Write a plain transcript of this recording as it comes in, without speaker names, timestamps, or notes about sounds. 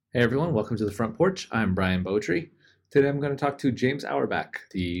Hey everyone, welcome to the Front Porch. I'm Brian Beaudry. Today I'm going to talk to James Auerbach,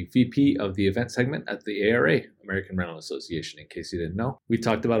 the VP of the event segment at the ARA, American Rental Association, in case you didn't know. We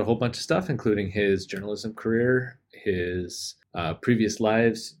talked about a whole bunch of stuff, including his journalism career, his previous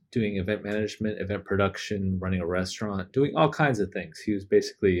lives doing event management, event production, running a restaurant, doing all kinds of things. He was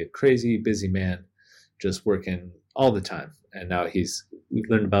basically a crazy, busy man, just working all the time. And now we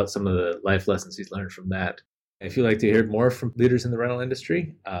learned about some of the life lessons he's learned from that. If you'd like to hear more from leaders in the rental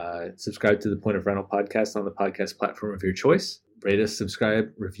industry, subscribe to the Point of Rental podcast on the podcast platform of your choice. Rate us,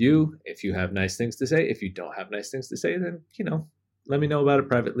 subscribe, review. If you have nice things to say. If you don't have nice things to say, then, let me know about it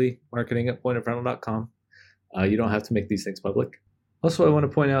privately. Marketing at pointofrental.com. You don't have to make these things public. Also, I want to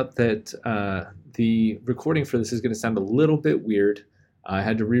point out that the recording for this is going to sound a little bit weird. I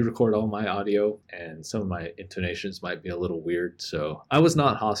had to re-record all my audio, and some of my intonations might be a little weird. So I was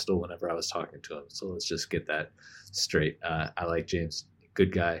not hostile whenever I was talking to him. So let's just get that straight. I like James.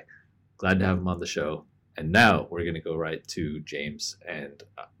 Good guy. Glad to have him on the show. And now we're going to go right to James and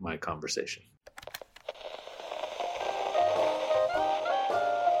my conversation.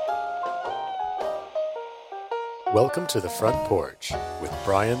 Welcome to the Front Porch with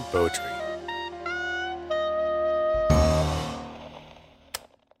Brian Beaudry.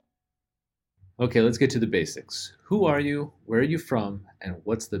 Okay, let's get to the basics. Who are you? Where are you from? And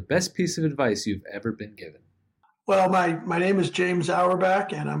what's the best piece of advice you've ever been given? Well, my name is James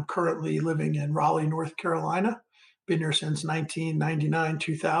Auerbach, and I'm currently living in Raleigh, North Carolina. Been here since 1999,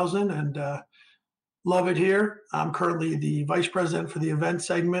 2000, and love it here. I'm currently the vice president for the event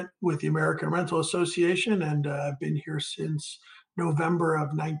segment with the American Rental Association, and I've been here since November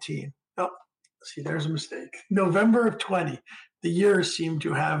of 19. Oh, see, there's a mistake. November of 20. The years seem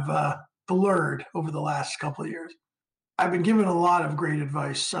to have blurred over the last couple of years. I've been given a lot of great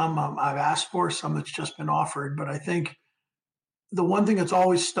advice. Some I've asked for, some that's just been offered. But I think the one thing that's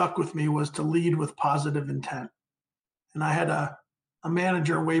always stuck with me was to lead with positive intent. And I had a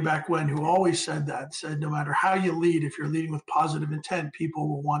manager way back when who always said no matter how you lead, if you're leading with positive intent, people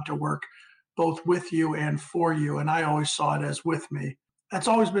will want to work both with you and for you. And I always saw it as with me. That's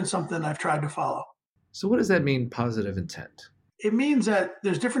always been something I've tried to follow. So what does that mean, positive intent? It means that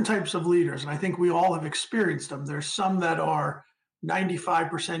there's different types of leaders, and I think we all have experienced them. There's some that are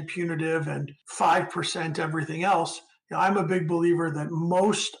 95% punitive and 5% everything else. I'm a big believer that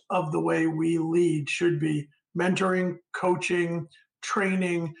most of the way we lead should be mentoring, coaching,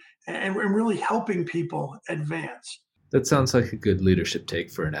 training, and really helping people advance. That sounds like a good leadership take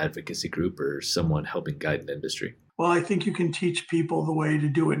for an advocacy group or someone helping guide an industry. Well, I think you can teach people the way to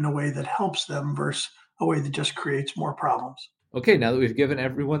do it in a way that helps them versus a way that just creates more problems. Okay, now that we've given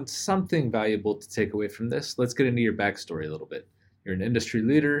everyone something valuable to take away from this, let's get into your backstory a little bit. You're an industry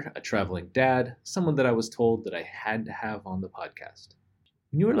leader, a traveling dad, someone that I was told that I had to have on the podcast.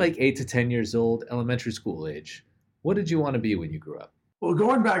 When you were like 8 to 10 years old, elementary school age, what did you want to be when you grew up? Well,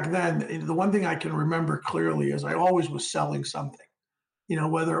 going back then, the one thing I can remember clearly is I always was selling something.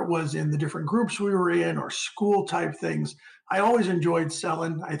 Whether it was in the different groups we were in or school type things, I always enjoyed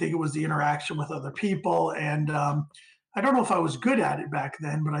selling. I think it was the interaction with other people, and I don't know if I was good at it back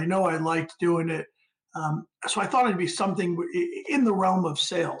then, but I know I liked doing it. So I thought it'd be something in the realm of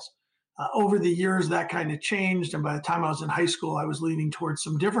sales. Over the years, that kind of changed. And by the time I was in high school, I was leaning towards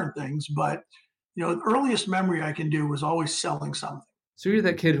some different things. But, the earliest memory I can do was always selling something. So you're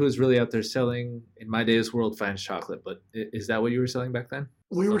that kid who was really out there selling, in my day's world, fine chocolate. But is that what you were selling back then?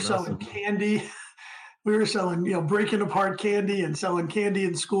 We were selling candy. We were selling, breaking apart candy and selling candy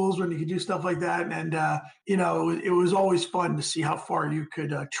in schools when you could do stuff like that. And, it was always fun to see how far you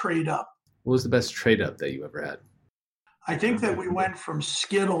could trade up. What was the best trade up that you ever had? I think that we went from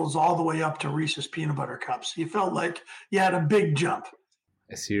Skittles all the way up to Reese's Peanut Butter Cups. You felt like you had a big jump.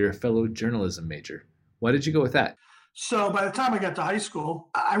 I see you're a fellow journalism major. Why did you go with that? So by the time I got to high school,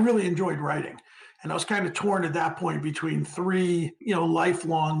 I really enjoyed writing. And I was kind of torn at that point between three,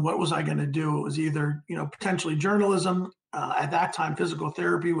 lifelong, what was I going to do? It was either, potentially journalism. At that time, physical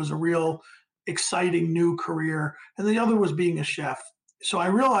therapy was a real exciting new career. And the other was being a chef. So I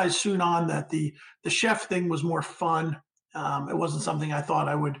realized soon on that the chef thing was more fun. It wasn't something I thought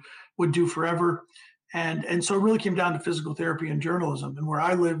I would do forever. And so it really came down to physical therapy and journalism. And where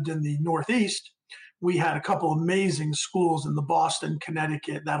I lived in the Northeast, we had a couple amazing schools in the Boston,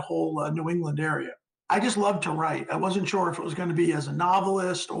 Connecticut, that whole New England area. I just loved to write. I wasn't sure if it was going to be as a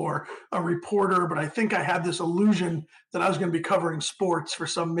novelist or a reporter, but I think I had this illusion that I was going to be covering sports for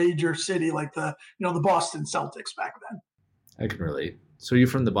some major city like the Boston Celtics back then. I can relate. So you're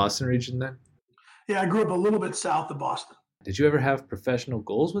from the Boston region then? Yeah, I grew up a little bit south of Boston. Did you ever have professional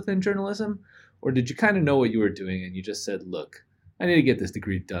goals within journalism? Or did you kind of know what you were doing and you just said, look, I need to get this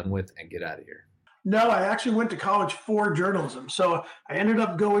degree done with and get out of here? No, I actually went to college for journalism. So I ended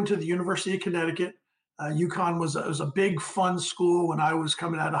up going to the University of Connecticut. UConn was a big, fun school when I was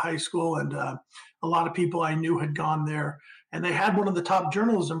coming out of high school, and a lot of people I knew had gone there. And they had one of the top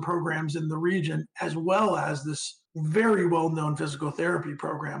journalism programs in the region, as well as this very well known physical therapy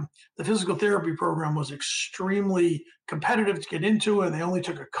program. The physical therapy program was extremely competitive to get into, and they only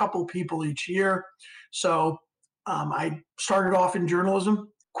took a couple people each year. So I started off in journalism,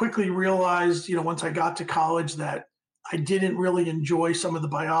 quickly realized, once I got to college that I didn't really enjoy some of the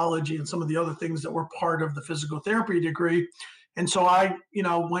biology and some of the other things that were part of the physical therapy degree. And so I,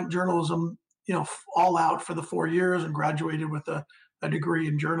 went journalism, all out for the 4 years and graduated with a degree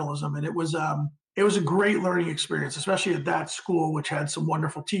in journalism. And it was a great learning experience, especially at that school, which had some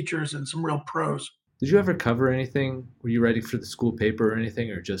wonderful teachers and some real pros. Did you ever cover anything? Were you writing for the school paper or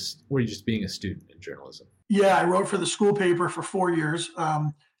anything, or were you just being a student in journalism? Yeah, I wrote for the school paper for 4 years.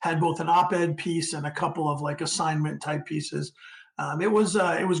 Had both an op-ed piece and a couple of like assignment type pieces. It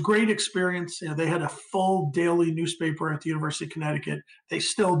was great experience. They had a full daily newspaper at the University of Connecticut. They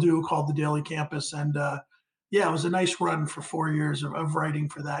still do, called the Daily Campus, and yeah, it was a nice run for 4 years of writing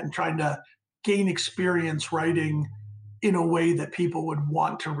for that and trying to gain experience writing in a way that people would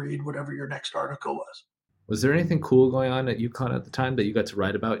want to read whatever your next article was. Was there anything cool going on at UConn at the time that you got to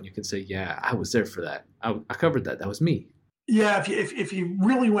write about and you can say, yeah, I was there for that. I covered that. That was me. Yeah, if you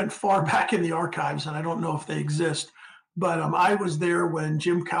really went far back in the archives, and I don't know if they exist, but I was there when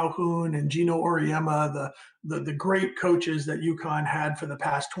Jim Calhoun and Gino Auriemma, the great coaches that UConn had for the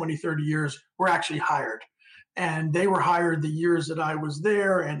past 20, 30 years, were actually hired. And they were hired the years that I was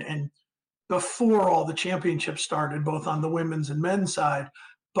there and before all the championships started, both on the women's and men's side.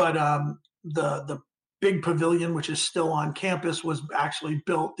 But the big pavilion, which is still on campus, was actually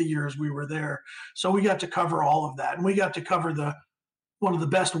built the years we were there. So we got to cover all of that. And we got to cover one of the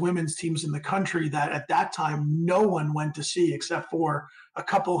best women's teams in the country that at that time no one went to see except for a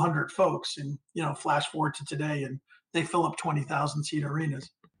couple hundred folks. And, flash forward to today, and they fill up 20,000 seat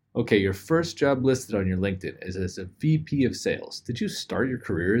arenas. Okay, your first job listed on your LinkedIn is as a VP of sales. Did you start your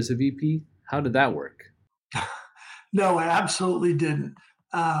career as a VP? How did that work? No, I absolutely didn't.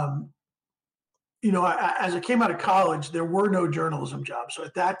 As I came out of college, there were no journalism jobs. So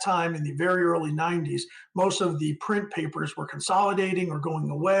at that time, in the very early 90s, most of the print papers were consolidating or going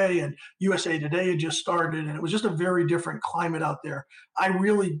away, and USA Today had just started, and it was just a very different climate out there. I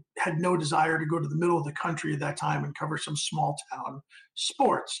really had no desire to go to the middle of the country at that time and cover some small town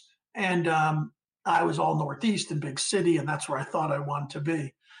sports. And I was all Northeast and big city, and that's where I thought I wanted to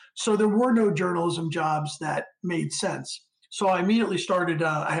be. So there were no journalism jobs that made sense. So I immediately started,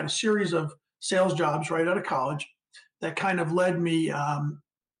 I had a series of sales jobs right out of college that kind of led me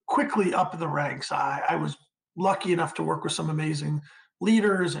quickly up the ranks. I was lucky enough to work with some amazing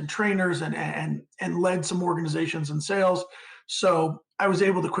leaders and trainers and led some organizations in sales. So I was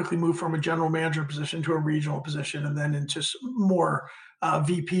able to quickly move from a general manager position to a regional position and then into more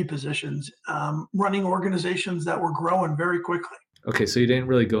VP positions, running organizations that were growing very quickly. Okay, so you didn't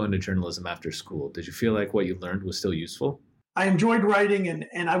really go into journalism after school. Did you feel like what you learned was still useful? I enjoyed writing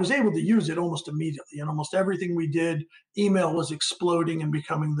and I was able to use it almost immediately. And almost everything we did, email was exploding and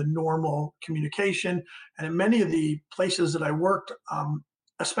becoming the normal communication. And in many of the places that I worked,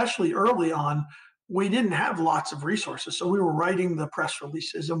 especially early on, we didn't have lots of resources. So we were writing the press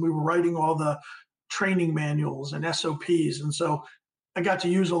releases and we were writing all the training manuals and SOPs. And so I got to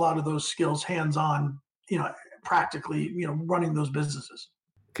use a lot of those skills hands-on, practically, running those businesses.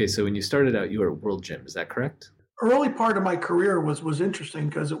 Okay, so when you started out, you were at World Gym. Is that correct? Early part of my career was interesting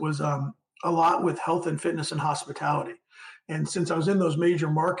because it was a lot with health and fitness and hospitality. And since I was in those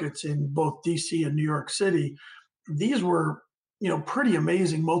major markets in both DC and New York City, these were, pretty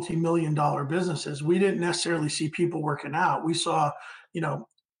amazing multi-million dollar businesses. We didn't necessarily see people working out. We saw,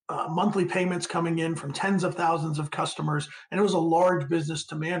 monthly payments coming in from tens of thousands of customers. And it was a large business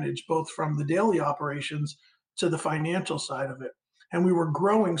to manage, both from the daily operations to the financial side of it. And we were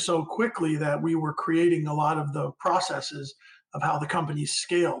growing so quickly that we were creating a lot of the processes of how the company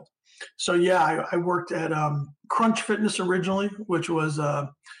scaled. So yeah, I worked at Crunch Fitness originally, which was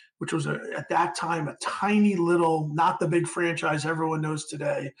at that time a tiny little, not the big franchise everyone knows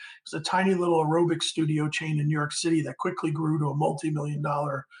today. It was a tiny little aerobic studio chain in New York City that quickly grew to a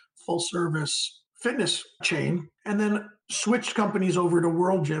multi-million-dollar full-service fitness chain, and then switched companies over to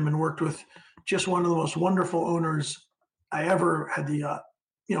World Gym and worked with just one of the most wonderful owners I ever had the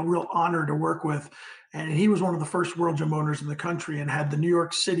real honor to work with. And he was one of the first World Gym owners in the country and had the New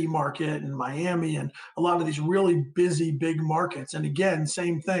York City market and Miami and a lot of these really busy big markets. And again,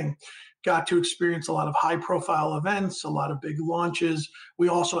 same thing. got to experience a lot of high profile events, a lot of big launches. We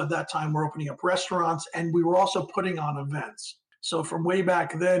also at that time were opening up restaurants, and we were also putting on events. So from way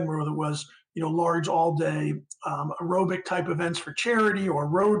back then, where there was large all day aerobic type events for charity or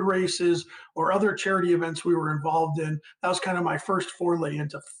road races or other charity events we were involved in, that was kind of my first foray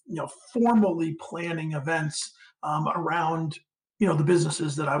into formally planning events around the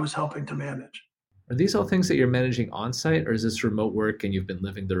businesses that I was helping to manage. Are these all things that you're managing on site, or is this remote work and you've been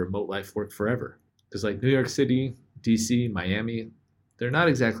living the remote life work forever? Because like New York City, DC, Miami, they're not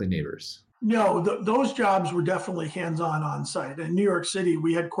exactly neighbors. No, those jobs were definitely hands-on on site. In New York City,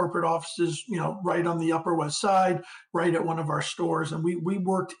 we had corporate offices, right on the Upper West Side, right at one of our stores, and we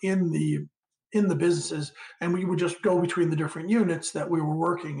worked in the businesses, and we would just go between the different units that we were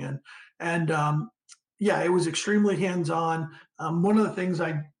working in. And yeah, it was extremely hands-on. One of the things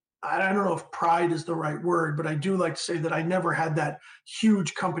I don't know if pride is the right word, but I do like to say that I never had that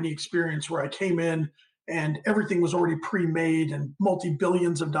huge company experience where I came in and everything was already pre-made and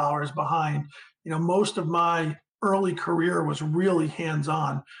multi-billions of dollars behind. Most of my early career was really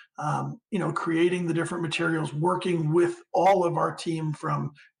hands-on, creating the different materials, working with all of our team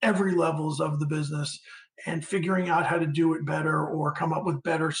from every levels of the business and figuring out how to do it better or come up with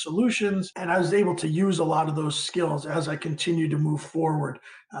better solutions. And I was able to use a lot of those skills as I continue to move forward.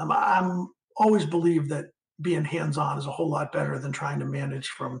 I'm always believe that being hands-on is a whole lot better than trying to manage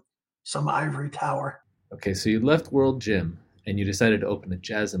from some ivory tower. Okay, so you left World Gym and you decided to open a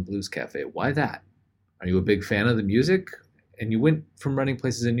jazz and blues cafe. Why that? Are you a big fan of the music? And you went from running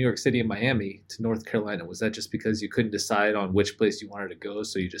places in New York City and Miami to North Carolina. Was that just because you couldn't decide on which place you wanted to go,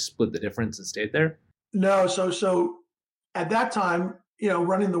 so you just split the difference and stayed there? No, so at that time,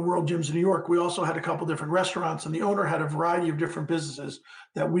 running the World Gyms in New York, we also had a couple different restaurants, and the owner had a variety of different businesses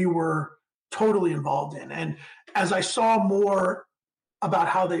that we were totally involved in. And as I saw more about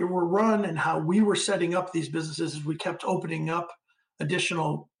how they were run and how we were setting up these businesses as we kept opening up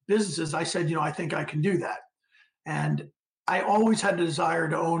additional businesses, I said, I think I can do that. And I always had a desire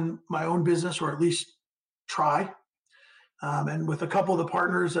to own my own business, or at least try. And with a couple of the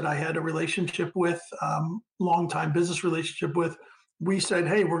partners that I had a relationship with, long-time business relationship with, we said,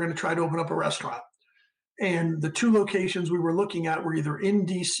 hey, we're going to try to open up a restaurant. And the two locations we were looking at were either in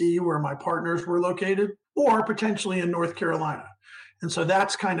DC, where my partners were located, or potentially in North Carolina. And so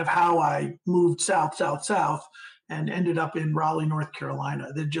that's kind of how I moved south, and ended up in Raleigh, North Carolina.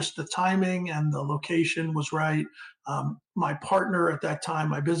 Just the timing and the location was right. My partner at that time,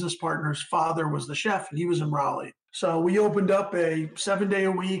 my business partner's father was the chef, and he was in Raleigh. So we opened up a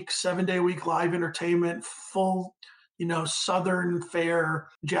 7-day-a-week live entertainment, full, Southern fare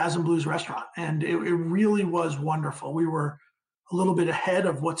jazz and blues restaurant. And it really was wonderful. We were a little bit ahead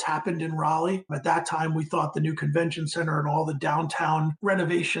of what's happened in Raleigh. At that time, we thought the new convention center and all the downtown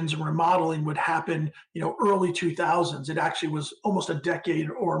renovations and remodeling would happen, early 2000s. It actually was almost a decade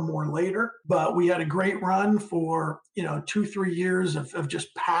or more later, but we had a great run for, 2-3 years of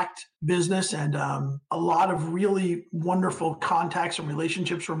just packed business, and a lot of really wonderful contacts and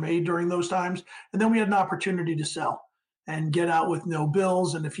relationships were made during those times. And then we had an opportunity to sell and get out with no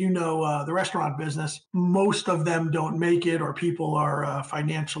bills. And if you know the restaurant business, most of them don't make it, or people are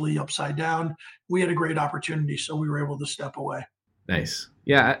financially upside down. We had a great opportunity, so we were able to step away. Nice.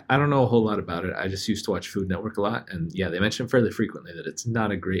 Yeah, I don't know a whole lot about it. I just used to watch Food Network a lot. And yeah, they mention fairly frequently that it's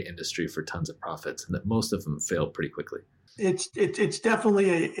not a great industry for tons of profits and that most of them fail pretty quickly. It's definitely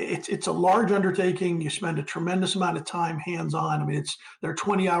it's a large undertaking. You spend a tremendous amount of time hands-on. I mean, their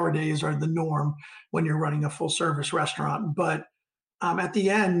 20-hour days are the norm when you're running a full service restaurant. But at the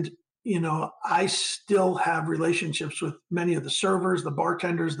end, I still have relationships with many of the servers, the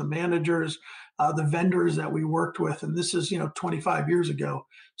bartenders, the managers, the vendors that we worked with. And this is, 25 years ago.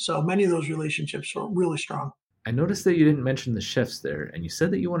 So many of those relationships are really strong. I noticed that you didn't mention the chefs there, and you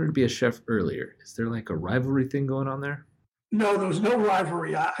said that you wanted to be a chef earlier. Is there like a rivalry thing going on there? No, there was no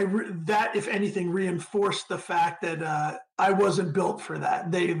rivalry. That, if anything, reinforced the fact that I wasn't built for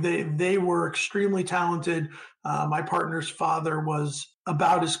that. They were extremely talented. My partner's father was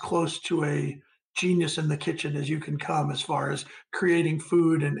about as close to a genius in the kitchen as you can come, as far as creating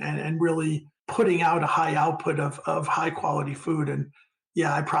food and really putting out a high output of high quality food. And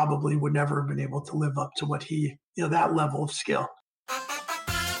yeah, I probably would never have been able to live up to what that level of skill.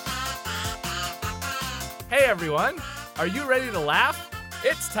 Hey everyone! Are you ready to laugh?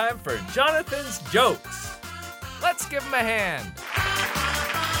 It's time for Jonathan's Jokes. Let's give him a hand.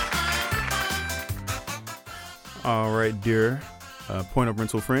 All right, dear Point of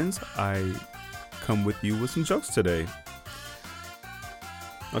Rental friends, I come with you with some jokes today.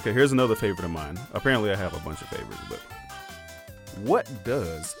 Okay, here's another favorite of mine. Apparently I have a bunch of favorites, but what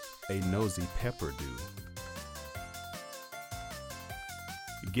does a nosy pepper do?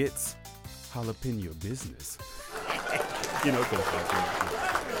 Gets jalapeno business. You know, 'cause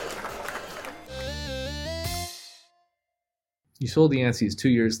You sold the Anstey's 2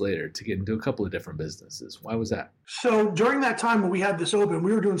 years later to get into a couple of different businesses. Why was that? So during that time when we had this open,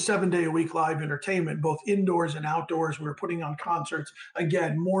 we were doing 7-day-a-week live entertainment, both indoors and outdoors. We were putting on concerts,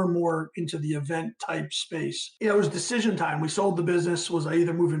 again, more and more into the event type space. It was decision time. We sold the business. Was I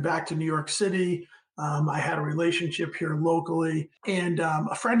either moving back to New York City? I had a relationship here locally, and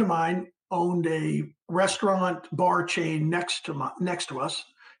a friend of mine owned a restaurant bar chain next to us.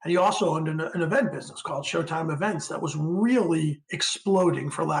 And he also owned an event business called Showtime Events that was really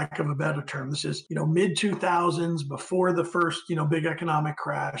exploding, for lack of a better term. This is, mid 2000s, before the first, big economic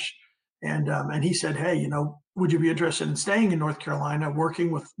crash. And he said, hey, would you be interested in staying in North Carolina,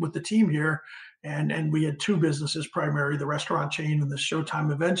 working with the team here? And we had two businesses, primarily the restaurant chain and the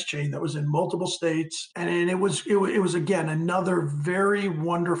Showtime Events chain that was in multiple states. And it was again, another very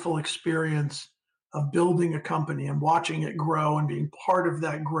wonderful experience of building a company and watching it grow and being part of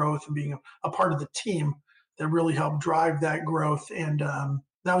that growth and being a part of the team that really helped drive that growth. And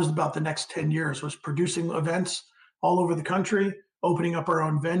that was about the next 10 years, was producing events all over the country, opening up our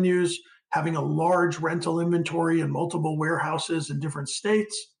own venues, having a large rental inventory in multiple warehouses in different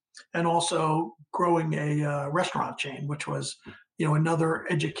states, and also growing a restaurant chain, which was another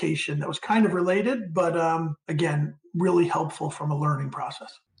education that was kind of related, but again, really helpful from a learning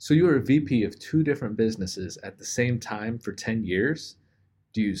process. So you were a VP of two different businesses at the same time for 10 years?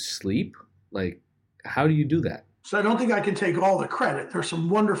 Do you sleep? Like, how do you do that? So I don't think I can take all the credit. There's some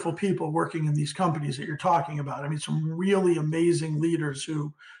wonderful people working in these companies that you're talking about. I mean, some really amazing leaders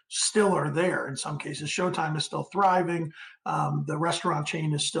who still are there in some cases. Showtime is still thriving. The restaurant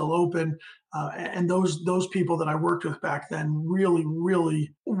chain is still open. And those people that I worked with back then really,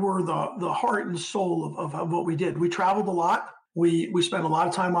 really were the heart and soul of what we did. We traveled a lot. We spent a lot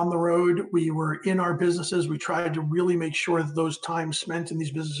of time on the road. We were in our businesses. We tried to really make sure that those times spent in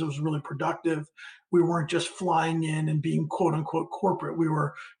these businesses was really productive. We weren't just flying in and being quote unquote corporate. We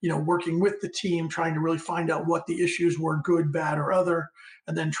were, working with the team, trying to really find out what the issues were, good, bad, or other,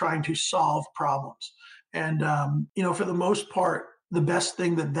 and then trying to solve problems. And, for the most part, the best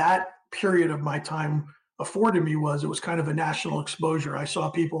thing that period of my time afforded me was it was kind of a national exposure. I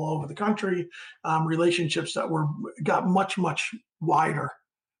saw people all over the country, relationships that got much, much wider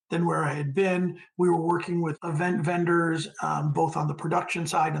than where I had been. We were working with event vendors, both on the production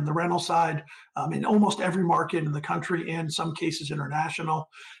side and the rental side, in almost every market in the country and some cases international.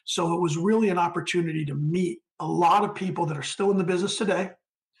 So it was really an opportunity to meet a lot of people that are still in the business today,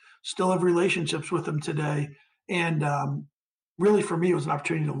 still have relationships with them today. And really, for me, it was an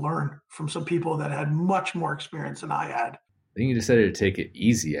opportunity to learn from some people that had much more experience than I had. Then you decided to take it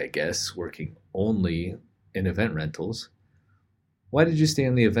easy, I guess, working only in event rentals. Why did you stay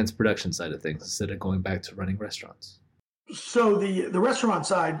on the events production side of things instead of going back to running restaurants? So the restaurant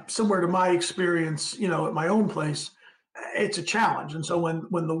side, similar to my experience, at my own place, it's a challenge. And so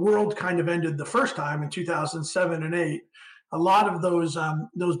when the world kind of ended the first time in 2007 and 8, a lot of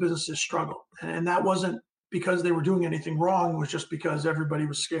those businesses struggled, and that wasn't because they were doing anything wrong. It was just because everybody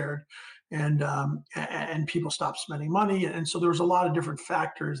was scared, and people stopped spending money, and so there was a lot of different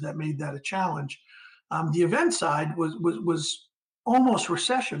factors that made that a challenge. The event side was almost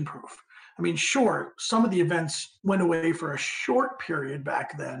recession proof. I mean, sure, some of the events went away for a short period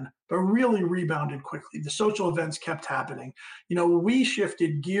back then, but really rebounded quickly. The social events kept happening. We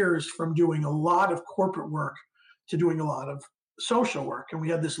shifted gears from doing a lot of corporate work to doing a lot of social work. And we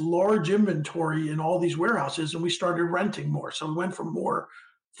had this large inventory in all these warehouses, and we started renting more. So we went from more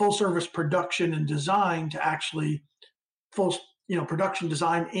full service production and design to actually full, production,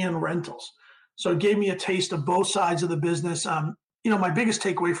 design, and rentals. So it gave me a taste of both sides of the business. My biggest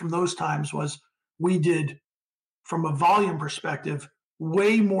takeaway from those times was we did, from a volume perspective,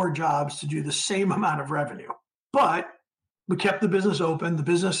 way more jobs to do the same amount of revenue. But we kept the business open. The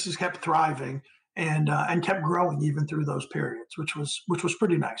businesses kept thriving and kept growing even through those periods, which was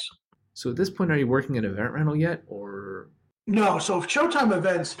pretty nice. So at this point, are you working in event rental yet, or? No. So Showtime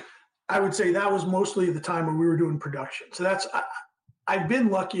Events, I would say that was mostly the time when we were doing production. So I've been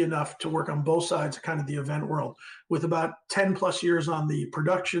lucky enough to work on both sides of kind of the event world, with about 10 plus years on the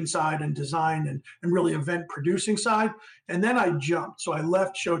production side and design and really event producing side. And then I jumped. So I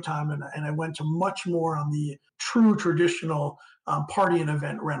left Showtime and I went to much more on the true traditional party and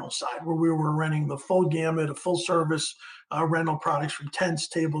event rental side, where we were renting the full gamut of full service rental products, from tents,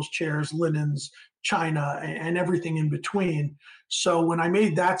 tables, chairs, linens, china, and everything in between. So when I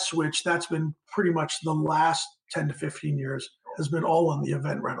made that switch, that's been pretty much the last 10 to 15 years has been all on the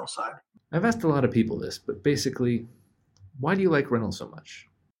event rental side. I've asked a lot of people this, but basically, why do you like rental so much?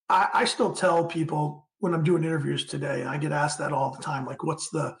 I still tell people when I'm doing interviews today, and I get asked that all the time, like what's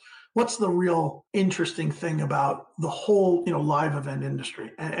the real interesting thing about the whole, live event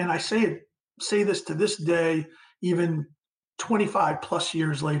industry? And I say this to this day, even 25 plus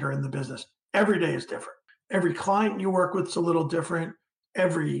years later in the business. Every day is different. Every client you work with is a little different.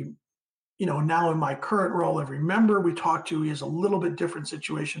 Every, now in my current role, every member we talk to is a little bit different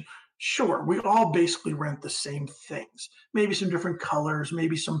situation. Sure, we all basically rent the same things, maybe some different colors,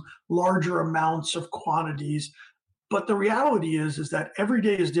 maybe some larger amounts of quantities. But the reality is that every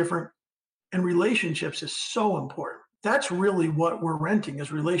day is different, and relationships is so important. That's really what we're renting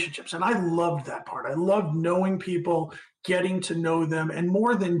is relationships. And I loved that part. I loved knowing people, getting to know them, and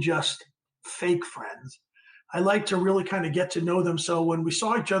more than just fake friends. I like to really kind of get to know them. So when we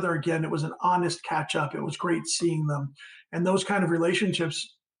saw each other again, it was an honest catch up. It was great seeing them. And those kind of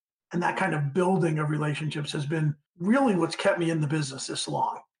relationships and that kind of building of relationships has been really what's kept me in the business this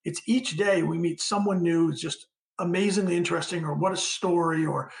long. It's each day we meet someone new who's just amazingly interesting, or what a story,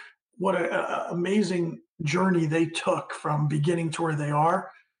 or what an amazing journey they took from beginning to where they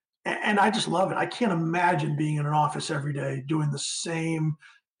are. And I just love it. I can't imagine being in an office every day doing the same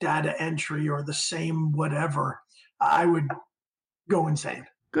data entry or the same whatever. I would go insane.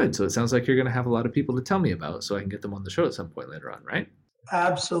 Good. So it sounds like you're going to have a lot of people to tell me about so I can get them on the show at some point later on, right?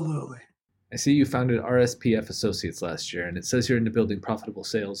 Absolutely. I see you founded RSPF Associates last year, and it says you're into building profitable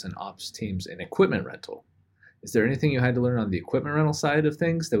sales and ops teams in equipment rental. Is there anything you had to learn on the equipment rental side of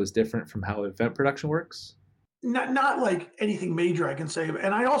things that was different from how event production works? Not like anything major I can say.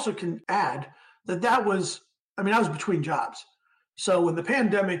 And I also can add that was, I was between jobs. So when the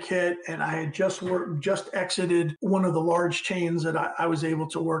pandemic hit and I had just exited one of the large chains that I was able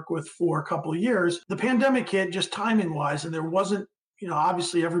to work with for a couple of years, the pandemic hit just timing wise, and there wasn't,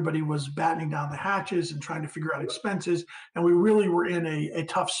 obviously everybody was battening down the hatches and trying to figure out expenses. And we really were in a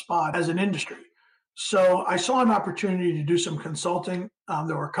tough spot as an industry. So I saw an opportunity to do some consulting.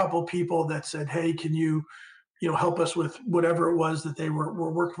 There were a couple of people that said, hey, can you, help us with whatever it was that they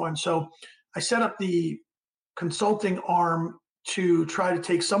were working on. So I set up the consulting arm to try to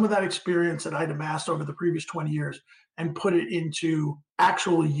take some of that experience that I'd amassed over the previous 20 years and put it into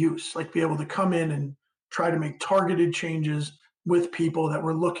actual use, like be able to come in and try to make targeted changes with people that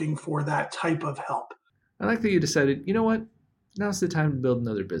were looking for that type of help. I like that you decided, you know what, now's the time to build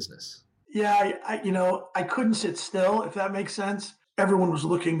another business. Yeah, I couldn't sit still, if that makes sense. Everyone was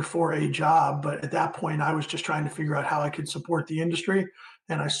looking for a job, but at that point I was just trying to figure out how I could support the industry.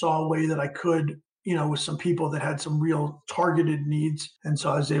 And I saw a way that I could, with some people that had some real targeted needs. And so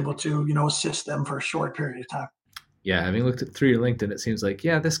I was able to, assist them for a short period of time. Yeah, having looked through your LinkedIn, it seems like,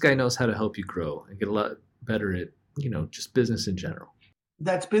 yeah, this guy knows how to help you grow and get a lot better at, just business in general.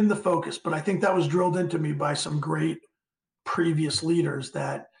 That's been the focus, but I think that was drilled into me by some great previous leaders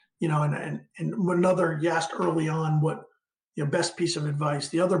that, and another, you asked early on what, best piece of advice.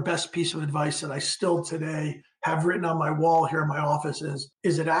 The other best piece of advice that I still today have written on my wall here in my office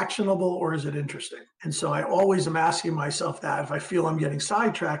is it actionable or is it interesting? And so I always am asking myself that if I feel I'm getting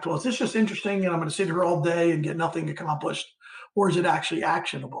sidetracked, well, is this just interesting and I'm going to sit here all day and get nothing accomplished? Or is it actually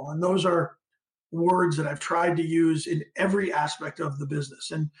actionable? And those are words that I've tried to use in every aspect of the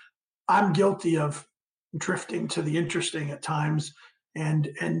business. And I'm guilty of drifting to the interesting at times and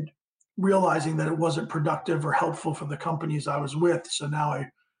realizing that it wasn't productive or helpful for the companies I was with. So now I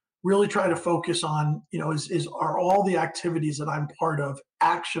really try to focus on, are all the activities that I'm part of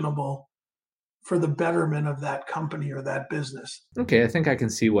actionable for the betterment of that company or that business? Okay, I think I can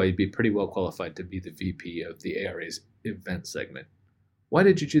see why you'd be pretty well qualified to be the VP of the ARA's event segment. Why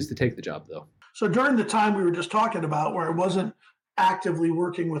did you choose to take the job, though? So during the time we were just talking about where I wasn't actively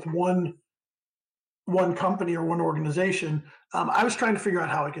working with one company or one organization, I was trying to figure out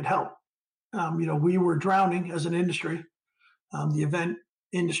how I could help. We were drowning as an industry. The event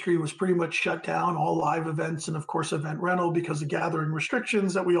industry was pretty much shut down, all live events, and of course, event rental because of gathering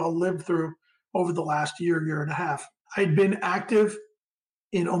restrictions that we all lived through over the last year and a half. I'd been active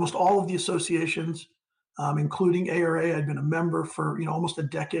in almost all of the associations, including ARA. I'd been a member for almost a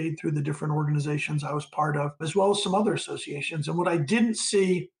decade through the different organizations I was part of, as well as some other associations. And what I didn't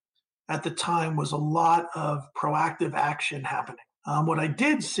see at the time was a lot of proactive action happening. What I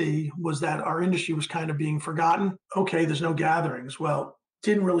did see was that our industry was kind of being forgotten. Okay, there's no gatherings. Well, it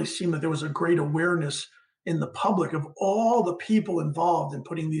didn't really seem that there was a great awareness in the public of all the people involved in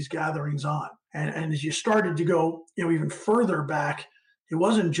putting these gatherings on. And as you started to go, even further back, it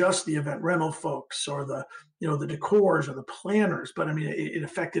wasn't just the event rental folks or the decors or the planners, but it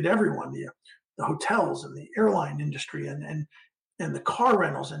affected everyone. The the hotels and the airline industry and the car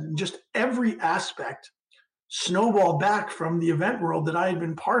rentals and just every aspect snowballed back from the event world that I had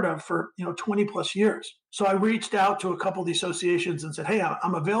been part of for 20 plus years. So I reached out to a couple of the associations and said, hey,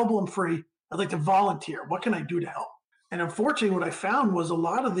 I'm available and free. I'd like to volunteer. What can I do to help? And unfortunately, what I found was a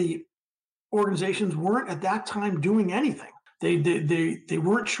lot of the organizations weren't at that time doing anything. They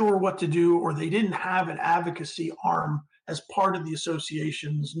weren't sure what to do, or they didn't have an advocacy arm as part of the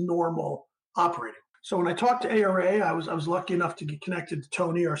association's normal operating. So when I talked to ARA, I was lucky enough to get connected to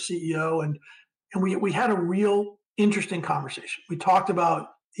Tony, our CEO, and we had a real interesting conversation. We talked about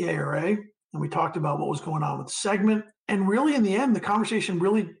the ARA, and we talked about what was going on with the segment. And really, in the end, the conversation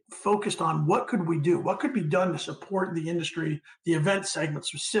really focused on what could we do? What could be done to support the industry, the event segment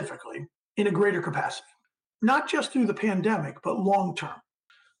specifically, in a greater capacity? Not just through the pandemic, but long term.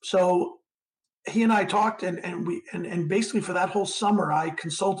 So he and I talked, and basically for that whole summer, I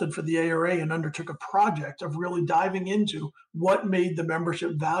consulted for the ARA and undertook a project of really diving into what made the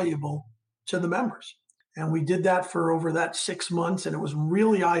membership valuable to the members. And we did that for over that 6 months, and it was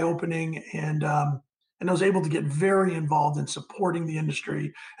really eye-opening. And I was able to get very involved in supporting the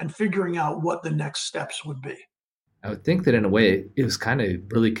industry and figuring out what the next steps would be. I would think that in a way, it was kind of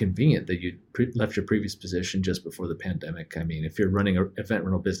really convenient that you left your previous position just before the pandemic. I mean, if you're running an event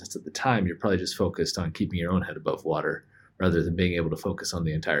rental business at the time, you're probably just focused on keeping your own head above water rather than being able to focus on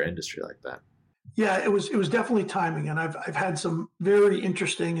the entire industry like that. Yeah, it was definitely timing, and I've had some very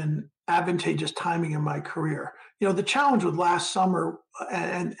interesting and advantageous timing in my career. The challenge with last summer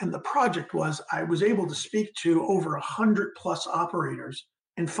and the project was I was able to speak to over 100 plus operators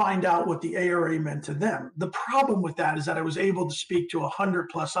and find out what the ARA meant to them. The problem with that is that I was able to speak to 100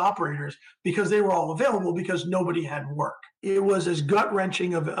 plus operators because they were all available because nobody had work. It was as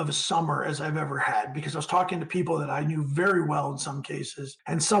gut-wrenching of a summer as I've ever had, because I was talking to people that I knew very well in some cases,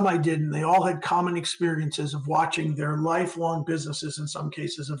 and some I didn't. They all had common experiences of watching their lifelong businesses in some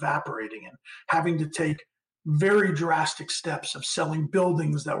cases evaporating and having to take very drastic steps of selling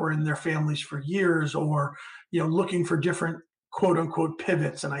buildings that were in their families for years, or looking for different quote unquote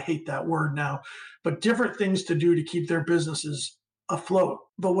pivots, and I hate that word now, but different things to do to keep their businesses afloat.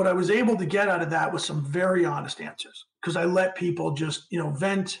 But what I was able to get out of that was some very honest answers, because I let people just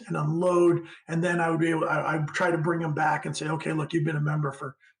vent and unload, and then I try to bring them back and say, okay, look, you've been a member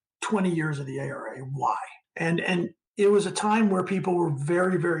for 20 years of the ARA, why? And it was a time where people were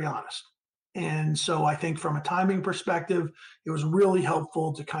very, very honest. And so I think from a timing perspective, it was really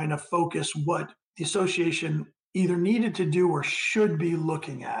helpful to kind of focus what the association either needed to do or should be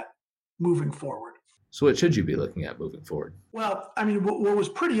looking at moving forward. So what should you be looking at moving forward? Well, I mean, what was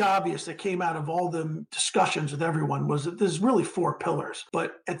pretty obvious that came out of all the discussions with everyone was that there's really 4 pillars.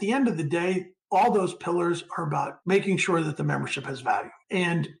 But at the end of the day, all those pillars are about making sure that the membership has value.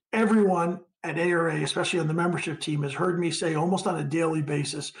 And everyone at ARA, especially on the membership team, has heard me say almost on a daily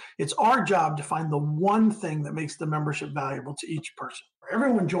basis, it's our job to find the one thing that makes the membership valuable to each person.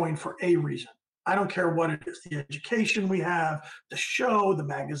 Everyone joined for a reason. I don't care what it is, the education we have, the show, the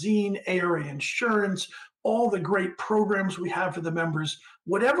magazine, ARA insurance, all the great programs we have for the members,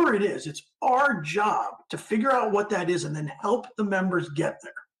 whatever it is, it's our job to figure out what that is and then help the members get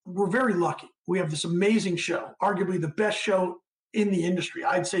there. We're very lucky. We have this amazing show, arguably the best show in the industry.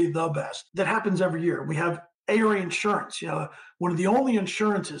 I'd say the best, that happens every year. We have ARA insurance, one of the only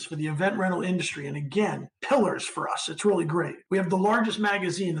insurances for the event rental industry. And again, pillars for us. It's really great. We have the largest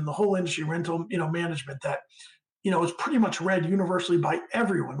magazine in the whole industry, rental, management, that, is pretty much read universally by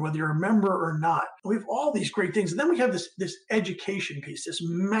everyone, whether you're a member or not. We have all these great things. And then we have this education piece, this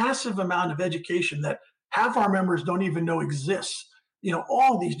massive amount of education that half our members don't even know exists.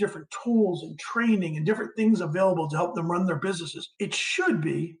 All these different tools and training and different things available to help them run their businesses. It should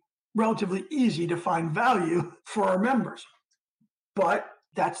be relatively easy to find value for our members. But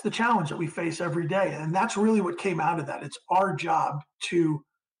that's the challenge that we face every day. And that's really what came out of that. It's our job to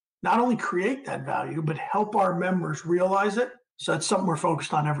not only create that value, but help our members realize it. So it's something we're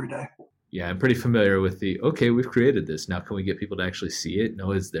focused on every day. Yeah, I'm pretty familiar with okay, we've created this. Now can we get people to actually see it,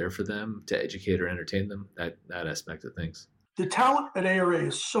 know it's there for them, to educate or entertain them, that aspect of things. The talent at ARA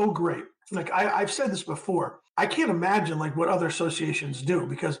is so great. Like I've said this before, I can't imagine what other associations do,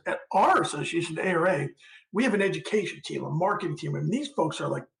 because at our association, ARA, we have an education team, a marketing team, and these folks are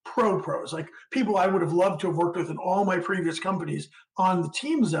like pros, like people I would have loved to have worked with in all my previous companies on the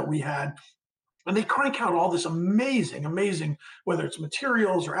teams that we had. And they crank out all this amazing, whether it's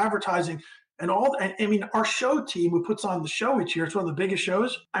materials or advertising and all. I mean, our show team who puts on the show each year, it's one of the biggest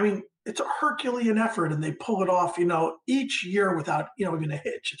shows. I mean, it's a Herculean effort, and they pull it off, each year without, even a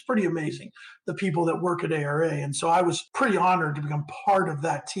hitch. It's pretty amazing, the people that work at ARA. And so I was pretty honored to become part of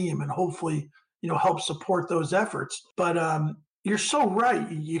that team and hopefully help support those efforts. But you're so right.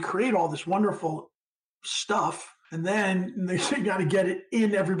 You create all this wonderful stuff, and then they got to get it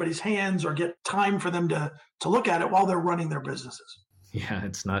in everybody's hands or get time for them to look at it while they're running their businesses. Yeah,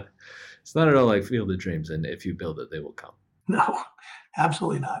 it's not at all like Field of Dreams, and if you build it, they will come. No,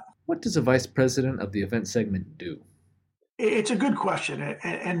 absolutely not. What does a vice president of the event segment do? It's a good question,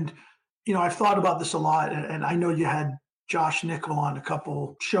 and I've thought about this a lot, and I know you had Josh Nickel on a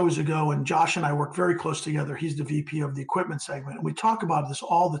couple shows ago, and Josh and I work very close together. He's the VP of the equipment segment, and we talk about this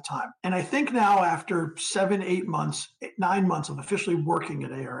all the time. And I think now, after 9 months of officially working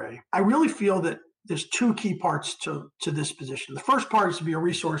at ARA, I really feel that there's two key parts to this position. The first part is to be a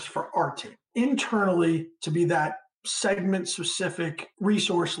resource for our team, internally, to be that segment-specific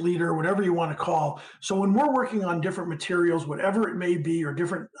resource leader, whatever you want to call. So when we're working on different materials, whatever it may be, or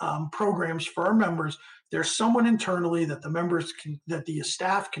different programs for our members, there's someone internally that the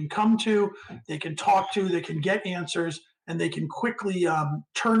staff can come to, they can talk to, they can get answers, and they can quickly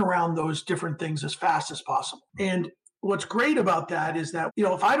turn around those different things as fast as possible. And what's great about that is that,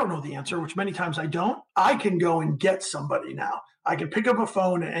 if I don't know the answer, which many times I don't, I can go and get somebody now. I can pick up a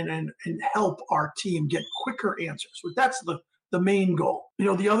phone and help our team get quicker answers. That's the main goal.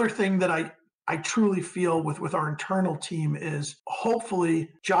 The other thing that I truly feel with our internal team is hopefully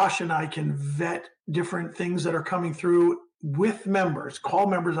Josh and I can vet different things that are coming through with members, call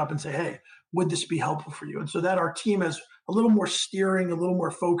members up and say, hey, would this be helpful for you? And so that our team has a little more steering, a little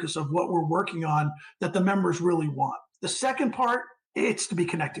more focus of what we're working on that the members really want. The second part, it's to be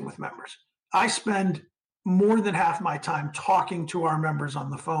connecting with members. I spend more than half my time talking to our members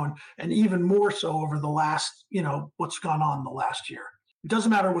on the phone, and even more so over the last, what's gone on the last year. It doesn't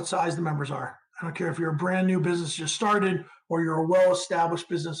matter what size the members are. I don't care if you're a brand new business just started or you're a well-established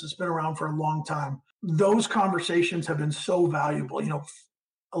business that's been around for a long time. Those conversations have been so valuable,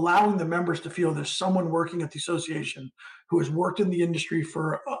 allowing the members to feel there's someone working at the association who has worked in the industry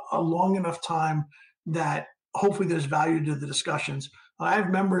for a long enough time that hopefully there's value to the discussions. I have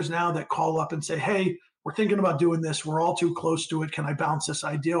members now that call up and say, hey, we're thinking about doing this. We're all too close to it. Can I bounce this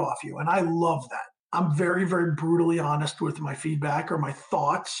idea off you? And I love that. I'm very, very brutally honest with my feedback or my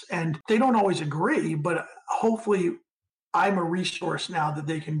thoughts, and they don't always agree, but hopefully I'm a resource now that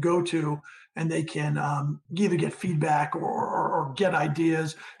they can go to, and they can either get feedback or get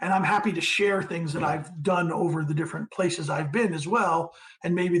ideas. And I'm happy to share things that I've done over the different places I've been as well.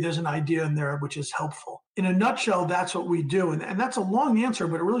 And maybe there's an idea in there which is helpful. In a nutshell, that's what we do. And that's a long answer,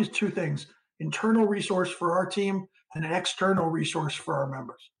 but it really is two things: internal resource for our team and an external resource for our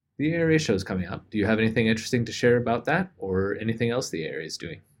members. The ARA show is coming up. Do you have anything interesting to share about that, or anything else the ARA is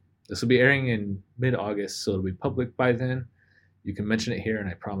doing? This will be airing in mid-August, so it'll be public by then. You can mention it here, and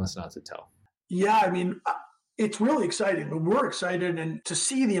I promise not to tell. Yeah, it's really exciting. We're excited, and to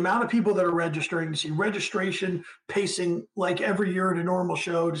see the amount of people that are registering, to see registration pacing like every year at a normal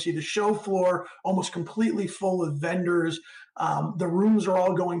show, to see the show floor almost completely full of vendors. The rooms are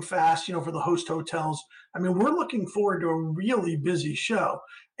all going fast, for the host hotels. We're looking forward to a really busy show.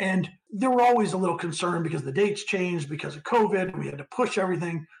 And there were always a little concern because the dates changed because of COVID. We had to push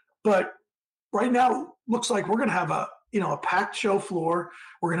everything. But right now, looks like we're going to have a packed show floor.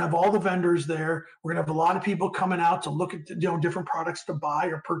 We're going to have all the vendors there. We're going to have a lot of people coming out to look at, different products to buy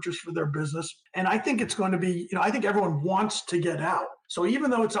or purchase for their business. And I think it's going to be, I think everyone wants to get out. So even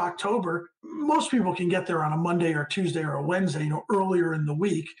though it's October, most people can get there on a Monday or Tuesday or a Wednesday, earlier in the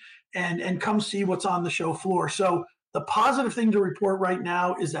week and come see what's on the show floor. So the positive thing to report right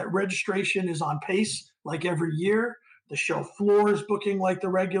now is that registration is on pace like every year. The show floor is booking like the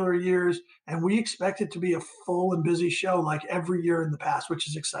regular years, and we expect it to be a full and busy show like every year in the past, which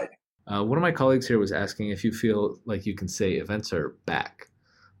is exciting. One of my colleagues here was asking if you feel like you can say events are back.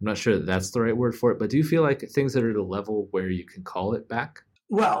 I'm not sure that's the right word for it, but do you feel like things are at a level where you can call it back?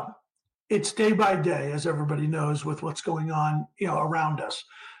 Well, it's day by day, as everybody knows, with what's going on, around us.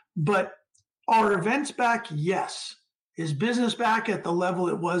 But are events back? Yes. Is business back at the level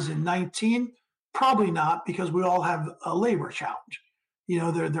it was in 19? Probably not, because we all have a labor challenge.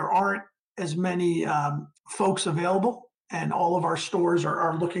 There aren't as many folks available, and all of our stores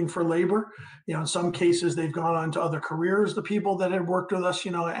are looking for labor. In some cases, they've gone on to other careers, the people that had worked with us,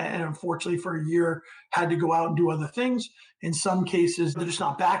 and unfortunately for a year had to go out and do other things. In some cases, they're just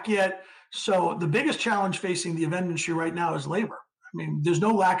not back yet. So the biggest challenge facing the event industry right now is labor. There's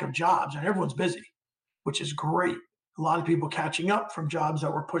no lack of jobs, and everyone's busy, which is great. A lot of people catching up from jobs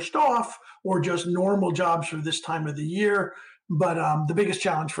that were pushed off or just normal jobs for this time of the year. But the biggest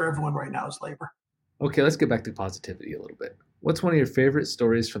challenge for everyone right now is labor. Okay, let's get back to positivity a little bit. What's one of your favorite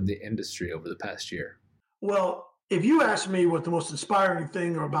stories from the industry over the past year? Well, if you ask me what the most inspiring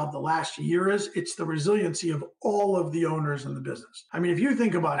thing about the last year is, it's the resiliency of all of the owners in the business. I mean, if you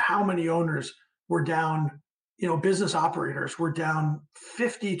think about how many owners were down, business operators were down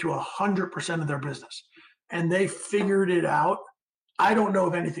 50 to 100% of their business, and they figured it out. I don't know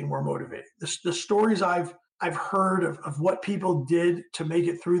of anything more motivating. The stories I've heard of what people did to make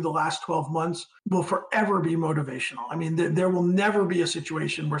it through the last 12 months will forever be motivational. I mean, there will never be a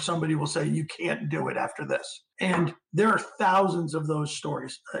situation where somebody will say, you can't do it after this. And there are thousands of those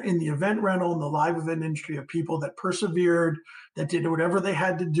stories in the event rental and the live event industry of people that persevered, that did whatever they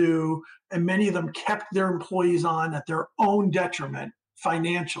had to do. And many of them kept their employees on at their own detriment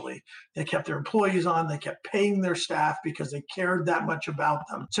financially. They kept their employees on, they kept paying their staff because they cared that much about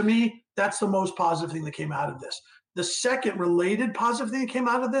them. To me, that's the most positive thing that came out of this. The second related positive thing that came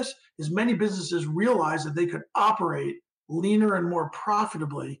out of this is many businesses realized that they could operate leaner and more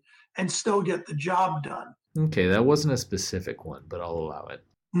profitably and still get the job done. Okay, that wasn't a specific one, but I'll allow it.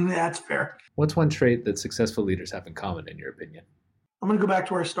 That's fair. What's one trait that successful leaders have in common, in your opinion? I'm going to go back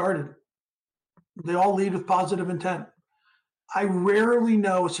to where I started. They all lead with positive intent. I rarely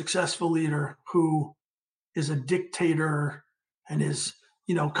know a successful leader who is a dictator and is,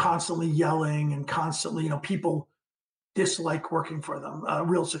 constantly yelling and constantly, people dislike working for them. A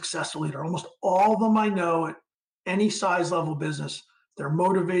real successful leader. Almost all of them I know at any size level business, they're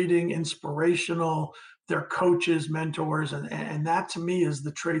motivating, inspirational, they're coaches, mentors, and that to me is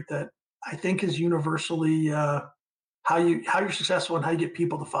the trait that I think is universally how you're successful and how you get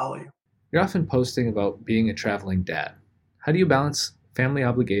people to follow you. You're often posting about being a traveling dad. How do you balance family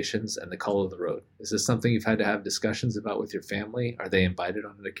obligations and the call of the road? Is this something you've had to have discussions about with your family? Are they invited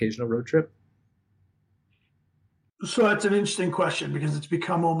on an occasional road trip? So that's an interesting question because it's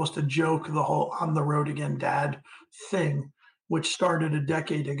become almost a joke, the whole on the road again dad thing, which started a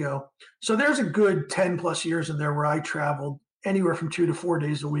decade ago. So there's a good 10 plus years in there where I traveled anywhere from 2 to 4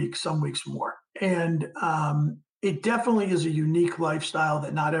 days a week, some weeks more. And it definitely is a unique lifestyle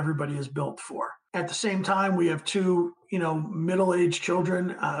that not everybody is built for. At the same time, we have two, middle-aged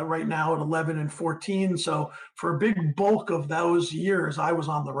children right now at 11 and 14. So for a big bulk of those years, I was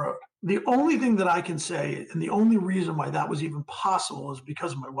on the road. The only thing that I can say, and the only reason why that was even possible is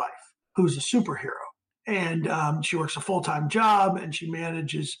because of my wife, who's a superhero. And she works a full-time job and she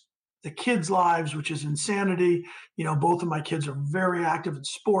manages the kids' lives, which is insanity. Both of my kids are very active in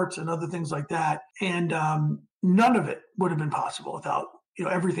sports and other things like that. And none of it would have been possible without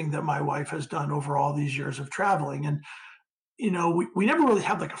everything that my wife has done over all these years of traveling. And we never really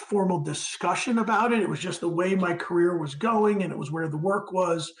had like a formal discussion about it. It was just the way my career was going and it was where the work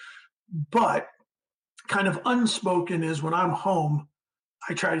was. But kind of unspoken is when I'm home,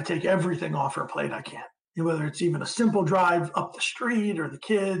 I try to take everything off her plate I can. Whether it's even a simple drive up the street or the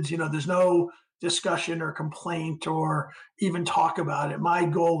kids, there's no discussion or complaint or even talk about it. My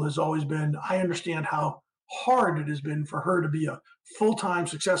goal has always been, I understand how hard it has been for her to be a full-time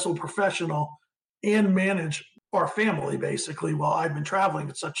successful professional and manage our family basically while I've been traveling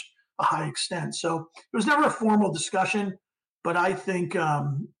at such a high extent. So it was never a formal discussion, but I think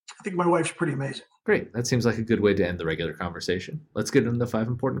my wife's pretty amazing. Great. That seems like a good way to end the regular conversation. Let's get into the 5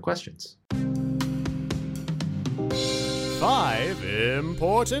 important questions. 5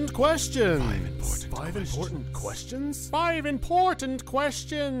 important questions. 5 important questions? 5 important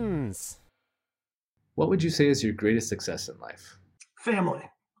questions. What would you say is your greatest success in life? Family.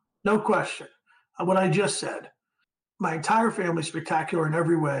 No question. What I just said. My entire family's spectacular in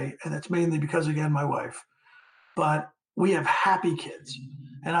every way, and it's mainly because, again, my wife. But we have happy kids.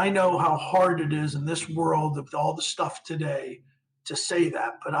 And I know how hard it is in this world with all the stuff today to say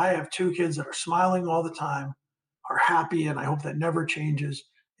that. But I have 2 kids that are smiling all the time, are happy, and I hope that never changes.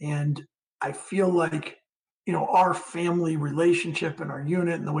 And I feel like, our family relationship and our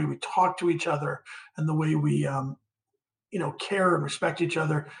unit and the way we talk to each other and the way we, care and respect each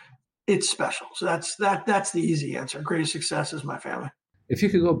other, it's special. So that's the easy answer. Greatest success is my family. If you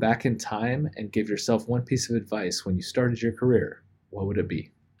could go back in time and give yourself one piece of advice when you started your career, what would it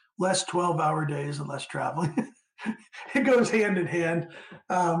be? Less 12-hour days and less traveling. It goes hand in hand.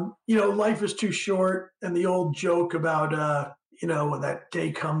 Life is too short. And the old joke about, when that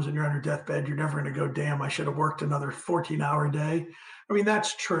day comes and you're on your deathbed, you're never going to go, damn, I should have worked another 14-hour day. I mean,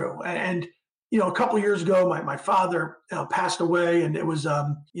 that's true. And a couple of years ago, my father passed away, and it was,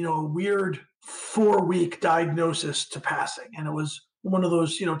 a weird 4-week diagnosis to passing. And it was one of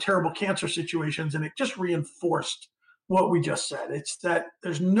those, terrible cancer situations. And it just reinforced what we just said. It's that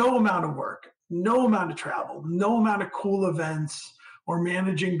there's no amount of work, no amount of travel, no amount of cool events or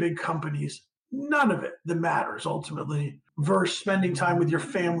managing big companies, none of it that matters ultimately versus spending time with your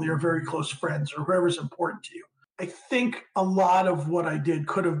family or very close friends or whoever's important to you. I think a lot of what I did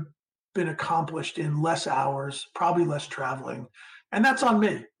could have been accomplished in less hours, probably less traveling. And that's on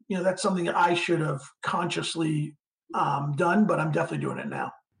me. That's something that I should have consciously done, but I'm definitely doing it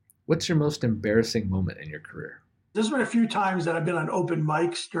now. What's your most embarrassing moment in your career? There's been a few times that I've been on open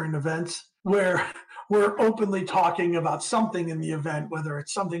mics during events where we're openly talking about something in the event, whether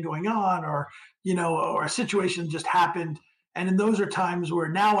it's something going on or a situation just happened. And in those are times where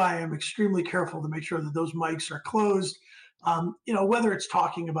now I am extremely careful to make sure that those mics are closed. Whether it's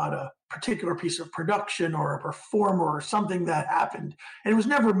talking about a particular piece of production or a performer or something that happened. And it was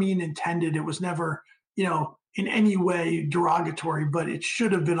never mean intended. It was never, in any way derogatory, but it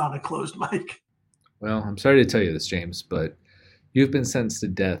should have been on a closed mic. Well, I'm sorry to tell you this, James, but you've been sentenced to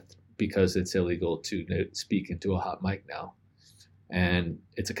death because it's illegal to speak into a hot mic now. And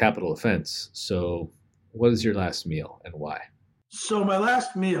it's a capital offense. So, what is your last meal and why? So, my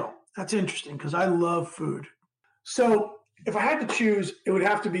last meal, that's interesting because I love food. So, if I had to choose, it would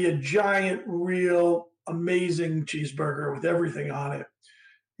have to be a giant, real, amazing cheeseburger with everything on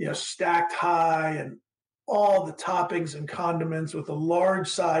it, stacked high and all the toppings and condiments with a large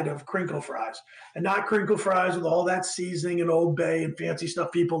side of crinkle fries, and not crinkle fries with all that seasoning and Old Bay and fancy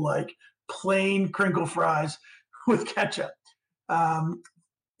stuff people like. Plain crinkle fries with ketchup. A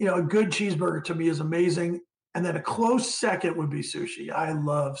good cheeseburger to me is amazing. And then a close second would be sushi. I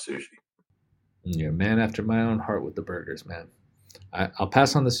love sushi. You're a man after my own heart with the burgers, man. I'll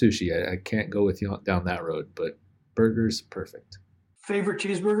pass on the sushi. I can't go with you down that road, but burgers, perfect. Favorite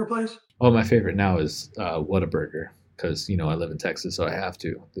cheeseburger place? Oh, my favorite now is Whataburger because, I live in Texas, so I have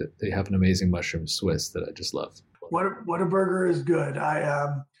to. They have an amazing mushroom Swiss that I just love. Whataburger is good.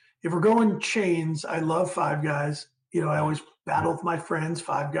 If we're going chains, I love Five Guys. I always battle with my friends.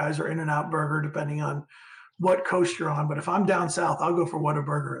 Five Guys or In-N-Out Burger, depending on what coast you're on. But if I'm down south, I'll go for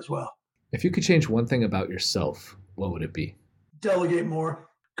Whataburger as well. If you could change one thing about yourself, what would it be? Delegate more.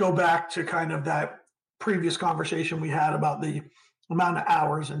 Go back to kind of that previous conversation we had about the amount of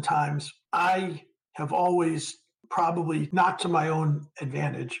hours and times. I have always, probably not to my own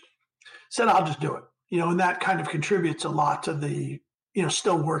advantage, said I'll just do it. And that kind of contributes a lot to the,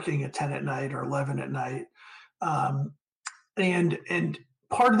 still working at 10 at night or 11 at night. And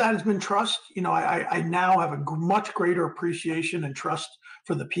part of that has been trust. I now have a much greater appreciation and trust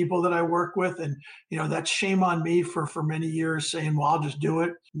for the people that I work with. And, that's shame on me for many years saying, well, I'll just do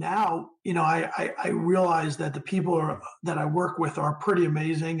it. Now, I realize that the people that I work with are pretty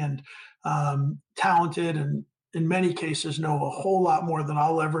amazing and talented, and in many cases know a whole lot more than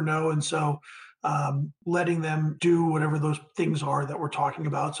I'll ever know. And so letting them do whatever those things are that we're talking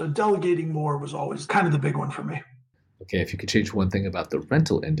about. So delegating more was always kind of the big one for me. Okay, if you could change one thing about the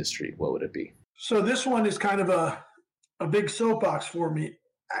rental industry, what would it be? So this one is kind of a big soapbox for me.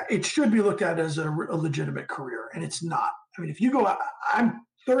 It should be looked at as a legitimate career, and it's not. I mean, if you go, I'm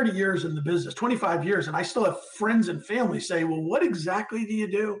 30 years in the business, 25 years, and I still have friends and family say, well, what exactly do you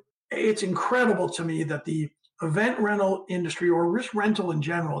do? It's incredible to me that the event rental industry or risk rental in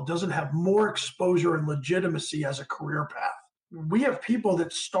general doesn't have more exposure and legitimacy as a career path. We have people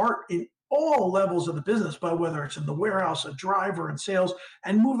that start in all levels of the business, but whether it's in the warehouse, a driver and sales,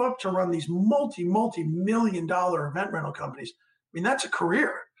 and move up to run these multi-million-dollar event rental companies. I mean, that's a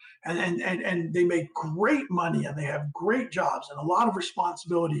career. And they make great money and they have great jobs and a lot of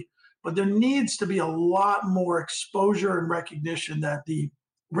responsibility. But there needs to be a lot more exposure and recognition that the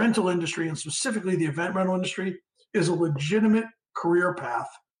rental industry, and specifically the event rental industry, is a legitimate career path.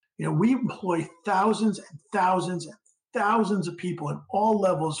 We employ thousands and thousands and thousands of people in all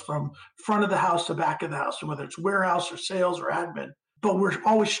levels, from front of the house to back of the house, whether it's warehouse or sales or admin. But we're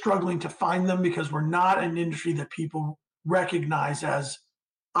always struggling to find them because we're not an industry that people recognize as,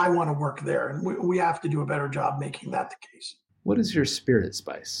 I want to work there. And we have to do a better job making that the case. What is your spirit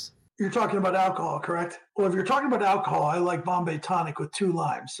spice? You're talking about alcohol, correct? Well, if you're talking about alcohol, I like Bombay tonic with 2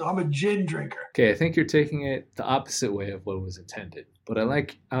 limes. So I'm a gin drinker. Okay, I think you're taking it the opposite way of what was intended. But I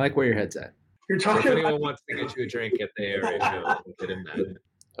like where your head's at. You're So if talking anyone about wants to get you a drink at the ARA show, we'll get in that.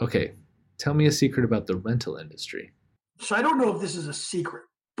 Okay, tell me a secret about the rental industry. So I don't know if this is a secret,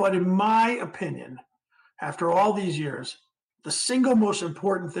 but in my opinion, after all these years, the single most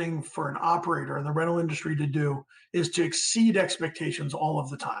important thing for an operator in the rental industry to do is to exceed expectations all of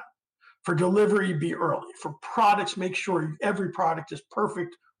the time. For delivery, be early. For products, make sure every product is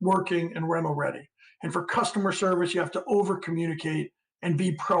perfect, working, and rental ready. And for customer service, you have to over communicate and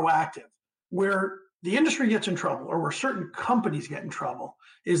be proactive. Where the industry gets in trouble, or where certain companies get in trouble,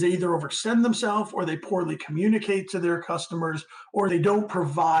 is they either overextend themselves, or they poorly communicate to their customers, or they don't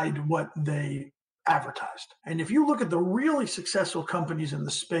provide what they advertised. And if you look at the really successful companies in the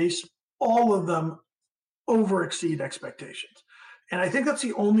space, all of them over exceed expectations. And I think that's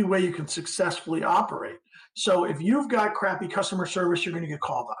the only way you can successfully operate. So if you've got crappy customer service, you're going to get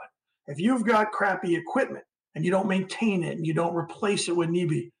called on it. If you've got crappy equipment and you don't maintain it and you don't replace it when need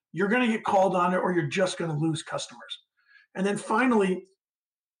be, you're going to get called on it, or you're just going to lose customers. And then finally,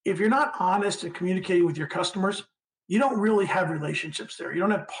 if you're not honest and communicating with your customers, you don't really have relationships there. You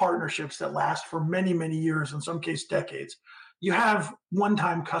don't have partnerships that last for many, many years, in some cases decades. You have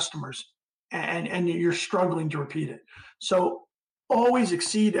one-time customers, and you're struggling to repeat it. So always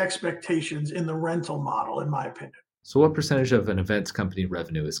exceed expectations in the rental model, in my opinion. So what percentage of an events company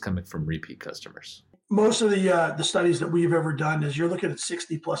revenue is coming from repeat customers? Most of the studies that we've ever done is you're looking at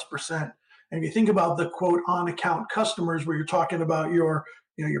 60+%. And if you think about the quote on account customers, where you're talking about your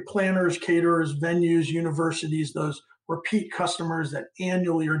planners, caterers, venues, universities, those repeat customers that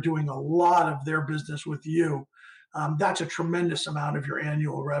annually are doing a lot of their business with you, that's a tremendous amount of your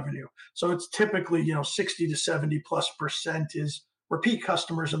annual revenue. So it's typically 60 to 70+% is repeat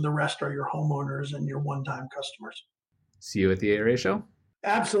customers, and the rest are your homeowners and your one-time customers. See you at the ARA show?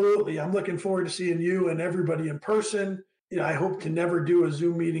 Absolutely. I'm looking forward to seeing you and everybody in person. I hope to never do a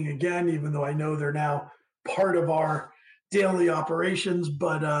Zoom meeting again, even though I know they're now part of our daily operations.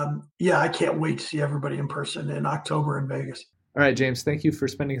 But I can't wait to see everybody in person in October in Vegas. All right, James, thank you for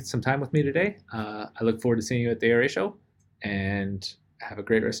spending some time with me today. I look forward to seeing you at the ARA show, and have a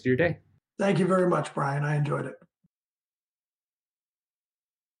great rest of your day. Thank you very much, Brian. I enjoyed it.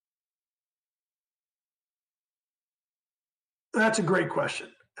 That's a great question,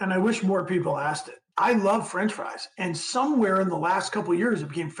 and I wish more people asked it. I love French fries, and somewhere in the last couple of years, it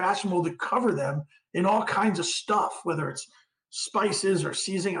became fashionable to cover them in all kinds of stuff, whether it's spices or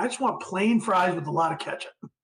seasoning. I just want plain fries with a lot of ketchup.